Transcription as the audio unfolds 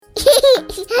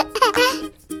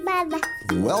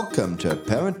Welcome to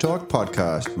Parent Talk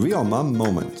Podcast, Real Mom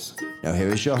Moments. Now here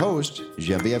is your host,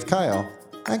 Geneviève Heather,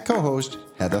 and co-host,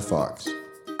 Heather Fox.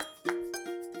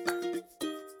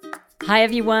 Hi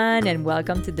everyone, and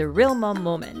welcome to the Real Mom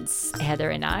Moments. Heather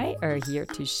and I are here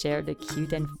to share the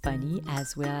cute and funny,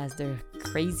 as well as the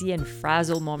crazy and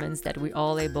frazzled moments that we're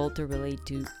all able to relate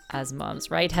to as moms,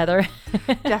 right, Heather?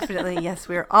 Definitely, yes.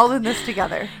 We're all in this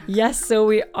together. Yes, so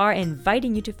we are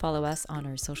inviting you to follow us on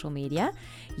our social media.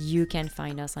 You can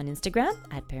find us on Instagram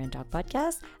at ParentTalk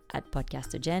Podcast, at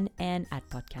PodcastOgen, and at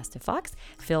PodcastOFox.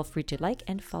 Feel free to like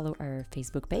and follow our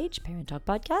Facebook page, Parent Talk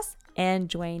Podcast, and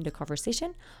join the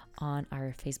conversation on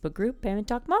our Facebook group, Parent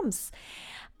Talk Moms.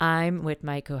 I'm with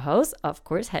my co-host, of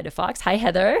course, Heather Fox. Hi,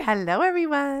 Heather. Hello,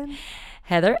 everyone.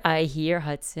 Heather, I hear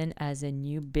Hudson has a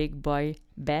new big boy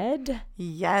bed.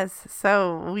 Yes.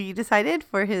 So we decided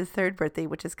for his third birthday,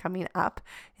 which is coming up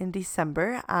in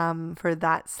December, for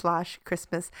that /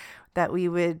 Christmas, that we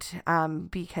would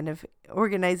be kind of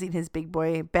organizing his big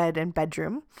boy bed and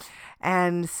bedroom.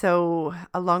 And so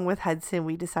along with Hudson,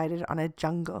 we decided on a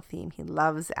jungle theme. He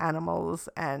loves animals,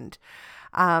 and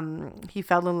he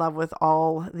fell in love with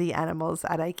all the animals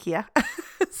at IKEA.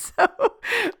 So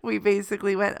we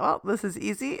basically went, well, this is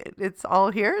easy. It's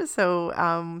all here.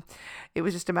 So it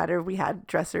was just a matter of, we had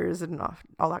dressers and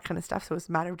all that kind of stuff. So it was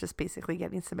a matter of just basically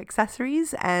getting some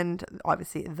accessories and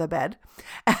obviously the bed.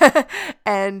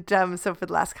 And so for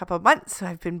the last couple of months,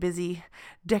 I've been busy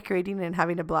decorating and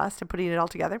having a blast and putting it all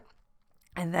together.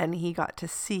 And then he got to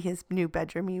see his new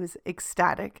bedroom. He was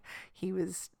ecstatic. He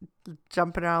was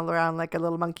jumping all around like a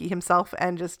little monkey himself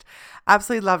and just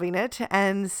absolutely loving it.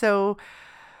 And so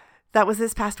that was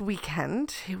this past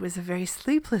weekend. It was a very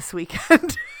sleepless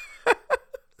weekend.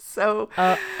 So,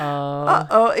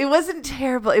 it wasn't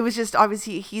terrible. It was just,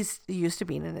 obviously, he's used to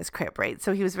being in his crib, right?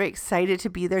 So he was very excited to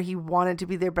be there. He wanted to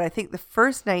be there. But I think the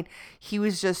first night, he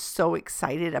was just so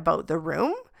excited about the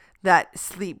room that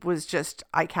sleep was just,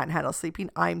 I can't handle sleeping.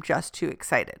 I'm just too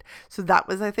excited. So that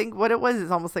was, I think, what it was.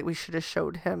 It's almost like we should have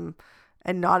showed him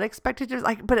and not expected to,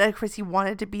 like, but of course he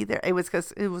wanted to be there. It was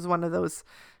because it was one of those,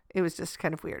 it was just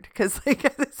kind of weird because, like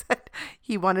as I said,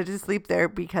 he wanted to sleep there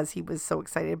because he was so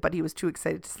excited, but he was too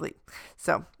excited to sleep.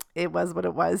 So it was what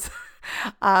it was.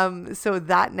 So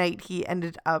that night he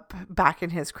ended up back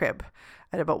in his crib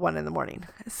at about 1 a.m.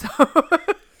 So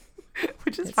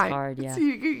which is fine. Hard, yeah. So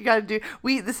you got to do,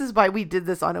 this is why we did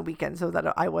this on a weekend, so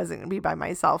that I wasn't going to be by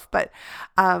myself. But,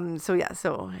 so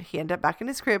he ended up back in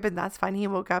his crib, and that's fine. He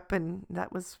woke up, and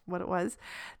that was what it was.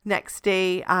 Next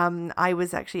day, I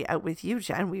was actually out with you,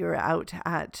 Jen. We were out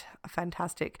at a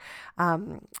fantastic,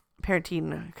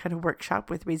 parenting kind of workshop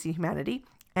with Raising Humanity.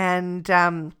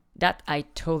 And, that I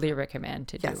totally recommend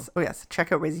to do. Yes. Oh, yes.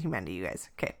 Check out Raising Humanity, you guys.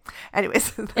 Okay.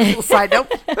 Anyways, a little side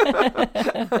note.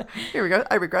 Here we go.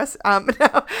 I regress.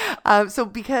 So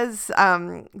because,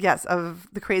 yes, of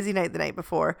the crazy night the night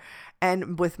before,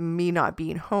 and with me not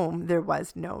being home, there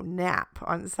was no nap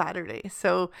on Saturday.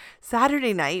 So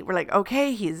Saturday night, we're like,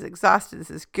 okay, he's exhausted. This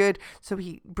is good. So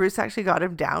Bruce actually got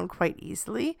him down quite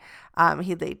easily.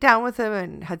 He laid down with him,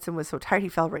 and Hudson was so tired he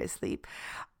fell right asleep.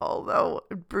 Although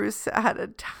Bruce had a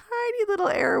tiny little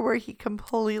error where he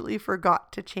completely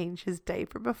forgot to change his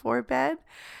diaper before bed.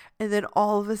 And then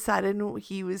all of a sudden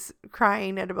he was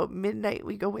crying at about midnight.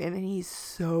 We go in and he's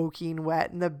soaking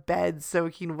wet and the bed's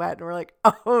soaking wet. And we're like,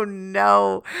 oh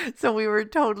no. So we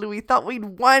thought we'd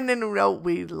won, and no,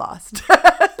 we lost.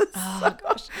 Oh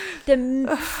gosh,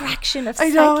 the fraction of I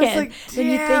second. know, it's like, then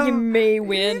you think you may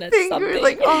win at something. We're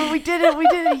like, oh, we did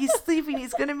it. He's sleeping.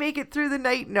 He's going to make it through the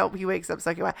night. Nope, he wakes up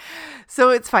soaking wet. So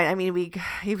it's fine. I mean,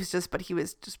 he was just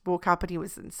woke up, and he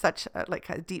was in such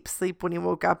a deep sleep when he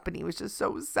woke up, and he was just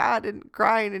so sad and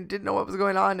crying and didn't know what was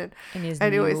going on. And in his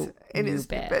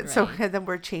bed. Right? So and then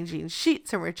we're changing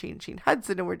sheets, and we're changing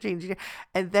Hudson,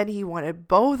 and then he wanted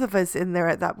both of us in there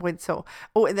at that point. So,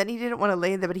 and then he didn't want to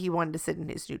lay in there, but he wanted to sit in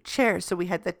his new chair. So we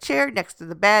had the chair next to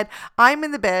the bed. I'm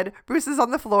in the bed. Bruce is on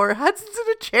the floor. Hudson's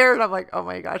in a chair. And I'm like, oh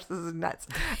my gosh, this is nuts.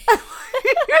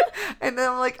 And then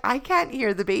I'm like, I can't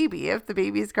hear the baby if the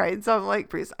baby is crying. So I'm like,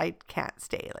 Bruce, I can't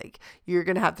stay. Like, you're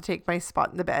going to have to take my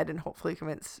spot in the bed and hopefully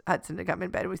convince Hudson to come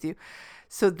in bed with you.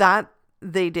 So that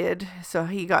they did. So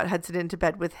he got Hudson into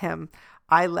bed with him.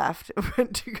 I left,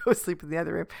 went to go sleep in the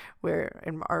other room,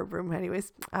 in our room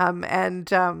anyways.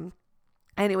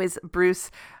 Anyways, Bruce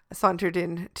sauntered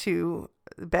into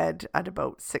bed at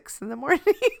about 6 a.m.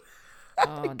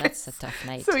 Oh, that's a tough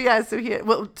night. So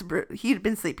he'd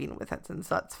been sleeping with Hudson,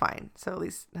 so that's fine. So at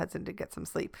least Hudson did get some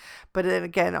sleep. But then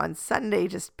again, on Sunday,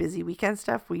 just busy weekend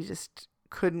stuff, we just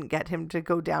couldn't get him to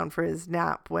go down for his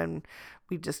nap when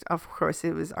we just, of course,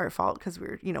 it was our fault because we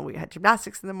were, we had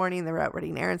gymnastics in the morning. They were out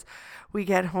running errands. We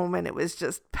get home and it was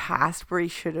just past where he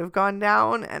should have gone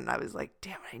down. And I was like,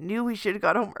 damn, I knew we should have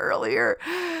got home earlier.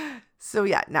 So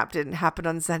yeah, nap didn't happen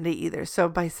on Sunday either. So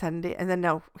by Sunday, and then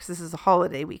no, because this is a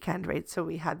holiday weekend, right? So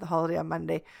we had the holiday on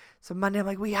Monday. So Monday, I'm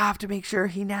like, we have to make sure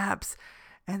he naps.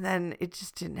 And then it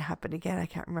just didn't happen again. I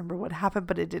can't remember what happened,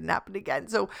 but it didn't happen again.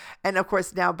 So, and of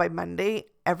course now by Monday,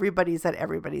 everybody's at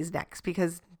everybody's necks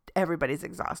because everybody's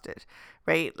exhausted,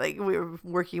 right? Like we were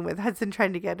working with Hudson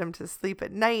trying to get him to sleep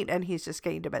at night, and he's just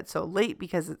getting to bed so late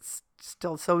because it's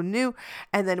still so new.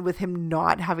 And then with him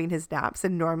not having his naps,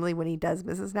 and normally when he does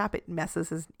miss his nap, it messes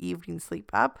his evening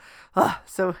sleep up.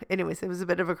 So anyways, it was a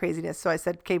bit of a craziness. So I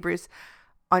said, okay, Bruce,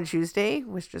 on Tuesday,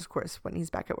 which is of course when he's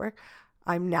back at work,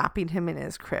 I'm napping him in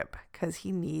his crib because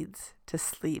he needs to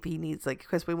sleep. He needs,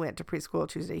 because we went to preschool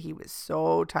Tuesday, he was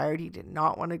so tired. He did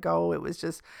not want to go. It was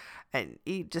just, and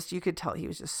you could tell he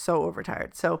was just so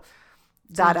overtired. So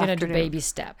that you're afternoon, gonna do baby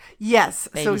step. Yes.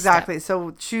 Baby so exactly. step.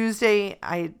 So Tuesday,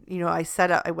 I set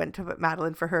up, I went to put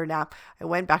Madeline for her nap. I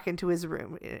went back into his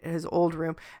room, his old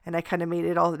room, and I kind of made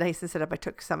it all nice and set up. I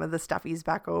took some of the stuffies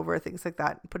back over, things like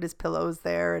that, put his pillows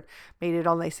there and made it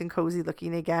all nice and cozy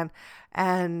looking again.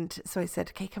 And so I said,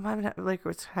 okay, come on,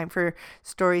 it's time for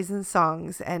stories and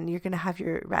songs, and you're going to have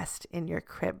your rest in your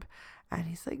crib. And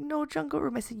he's like, no, jungle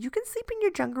room. I said, you can sleep in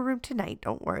your jungle room tonight.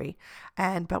 Don't worry.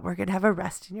 But we're going to have a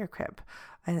rest in your crib.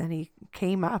 And then he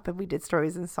came up and we did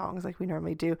stories and songs like we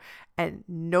normally do. And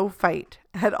no fight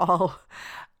at all.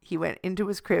 He went into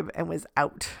his crib and was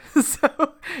out.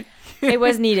 So it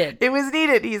was needed. It was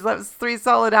needed. He slept 3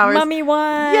 solid hours. Mommy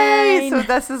wine. Yay. So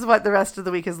this is what the rest of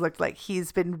the week has looked like.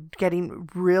 He's been getting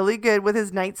really good with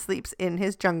his night sleeps in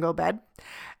his jungle bed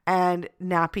and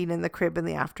napping in the crib in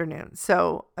the afternoon.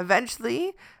 So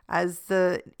eventually, as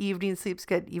the evening sleeps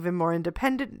get even more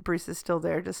independent, Bruce is still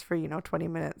there just for, 20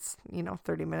 minutes,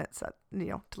 30 minutes,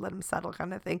 to let him settle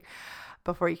kind of thing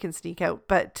before you can sneak out.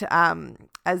 But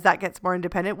as that gets more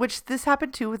independent, which this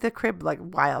happened too with the crib like a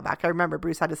while back. I remember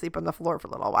Bruce had to sleep on the floor for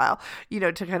a little while,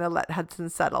 to kind of let Hudson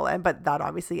settle. But that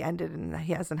obviously ended and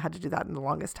he hasn't had to do that in the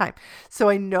longest time. So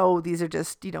I know these are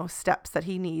just, steps that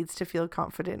he needs to feel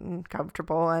confident and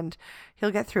comfortable, and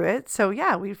he'll get through it. So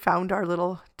yeah, we found our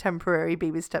little temporary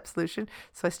baby step solution.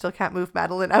 So I still can't move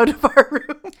Madeline out of our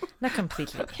room. Not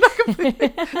completely. Not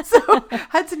completely. So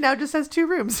Hudson now just has 2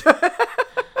 rooms.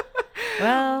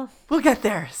 Well, we'll get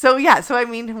there. So yeah,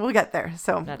 we'll get there.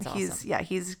 So that's awesome.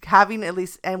 He's having at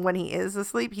least, and when he is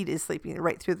asleep, he is sleeping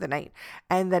right through the night.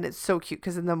 And then it's so cute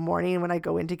because in the morning when I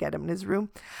go in to get him in his room,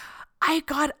 I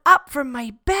got up from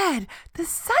my bed. The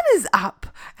sun is up.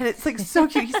 And it's like so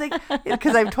cute. He's like,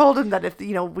 because I've told him that if,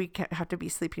 we can't have to be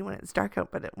sleeping when it's dark out,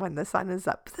 but when the sun is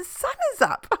up, the sun is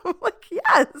up. I'm like,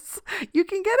 yes, you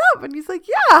can get up. And he's like,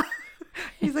 yeah.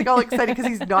 He's like all excited because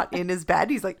he's not in his bed.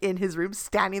 He's like in his room,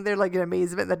 standing there like in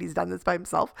amazement that he's done this by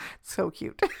himself. So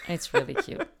cute. It's really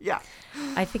cute. Yeah.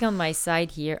 I think on my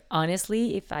side here,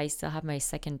 honestly, if I still have my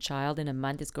second child in a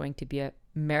month, it's going to be a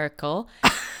miracle.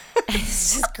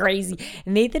 It's just crazy.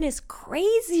 Nathan is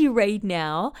crazy right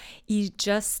now. He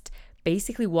just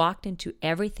basically walked into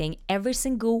everything every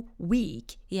single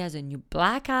week. He has a new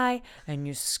black eye, a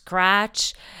new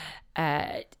scratch.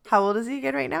 How old is he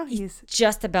again right now? He's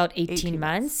just about 18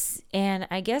 months. And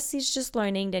I guess he's just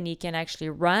learning that he can actually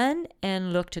run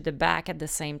and look to the back at the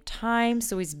same time.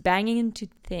 So he's banging into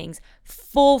things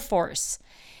full force.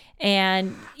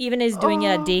 And even is doing it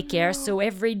at daycare. So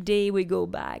every day we go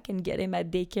back and get him at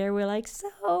daycare. We're like,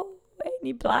 so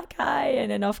any black eye?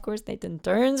 And then of course Nathan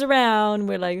turns around.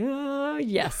 We're like, oh,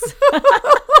 yes.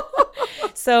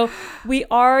 So we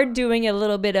are doing a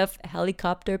little bit of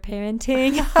helicopter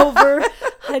parenting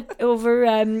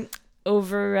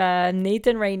over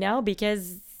Nathan right now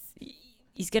because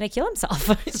he's gonna kill himself.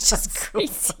 It's just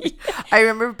crazy. I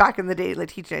remember back in the day, like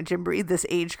teaching at Gymboree, this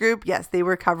age group, yes, they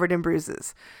were covered in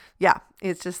bruises. Yeah,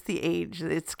 it's just the age.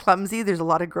 It's clumsy. There's a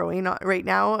lot of growing right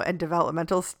now and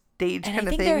developmental stage and kind I of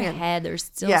think thing. their head are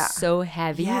still so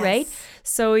heavy, right?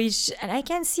 So and I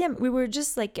can see him. We were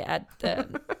just like at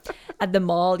the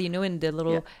mall, in the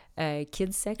little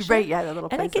kids section, right? Yeah, the little.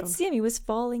 And I could see him. He was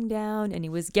falling down and he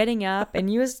was getting up, and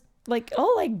he was like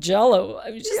all like Jello. I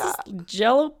was just this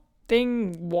Jello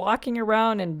thing walking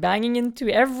around and banging into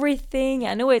everything.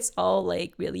 I know it's all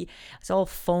like really, it's all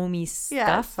foamy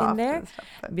stuff in there,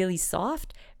 really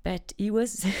soft. But he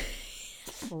was.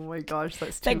 Oh my gosh,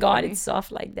 that's too Thank God funny. it's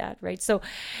soft like that, right? So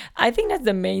I think that's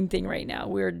the main thing right now.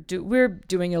 We're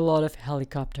doing a lot of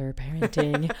helicopter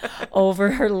parenting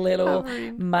over her little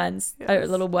months, Yes.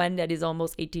 little one that is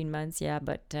almost 18 months. Yeah,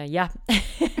 but yeah.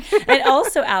 And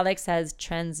also Alex has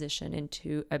transitioned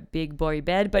into a big boy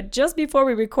bed. But just before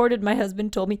we recorded, my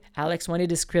husband told me Alex wanted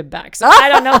his crib back. So I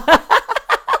don't know.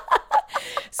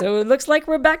 So it looks like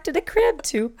we're back to the crib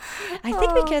too. I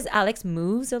think because Alex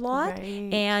moves a lot,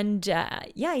 Right. and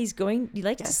yeah, he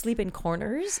likes to sleep in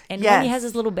corners, and when Yes. he has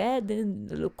his little bed, then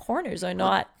the little corners are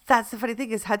not. That's the funny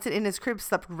thing is Hudson in his crib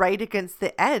slept right against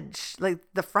the edge, like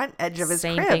the front edge of his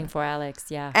Same crib. thing for Alex,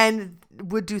 yeah. And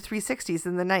would do 360s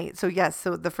in the night. So yes,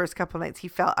 so the first couple nights he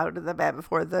fell out of the bed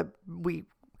before we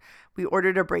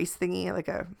ordered a brace thingy, like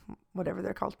a whatever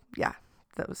they're called. Yeah.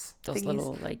 Those thingies.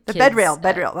 Little like the kids, bed rail,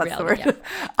 that's the word.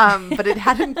 yeah. But it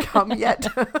hadn't come yet.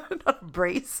 Not a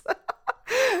brace.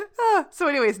 So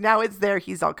anyways, now it's there.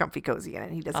 He's all comfy cozy in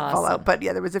it. He doesn't fall Awesome. out. But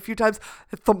yeah, there was a few times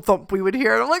thump thump we would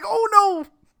hear, and I'm like, oh no,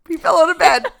 he fell out of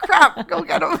bed. Crap, go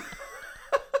get him.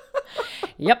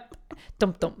 Yep.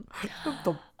 Dum dum.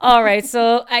 All right,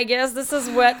 so I guess this is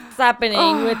what's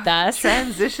happening with us.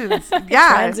 Transitions.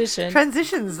 Yeah.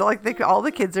 Transitions. Like all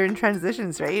the kids are in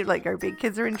transitions, right? Like our big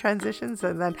kids are in transitions.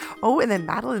 And then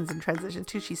Madeline's in transition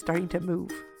too. She's starting to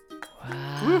move.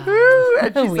 Wow. Woohoo!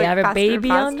 And she's We like have a faster baby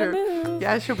and on the faster. move.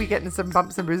 Yeah, she'll be getting some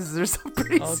bumps and bruises or something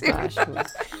pretty Oh soon. gosh.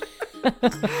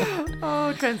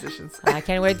 Oh, transitions. I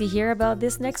can't wait to hear about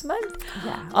this next month.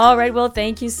 Yeah. All right. Well,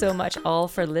 thank you so much all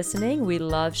for listening. We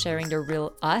love sharing the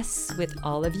real us with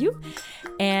all of you.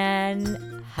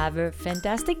 And have a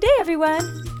fantastic day,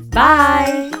 everyone.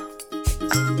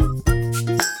 Bye.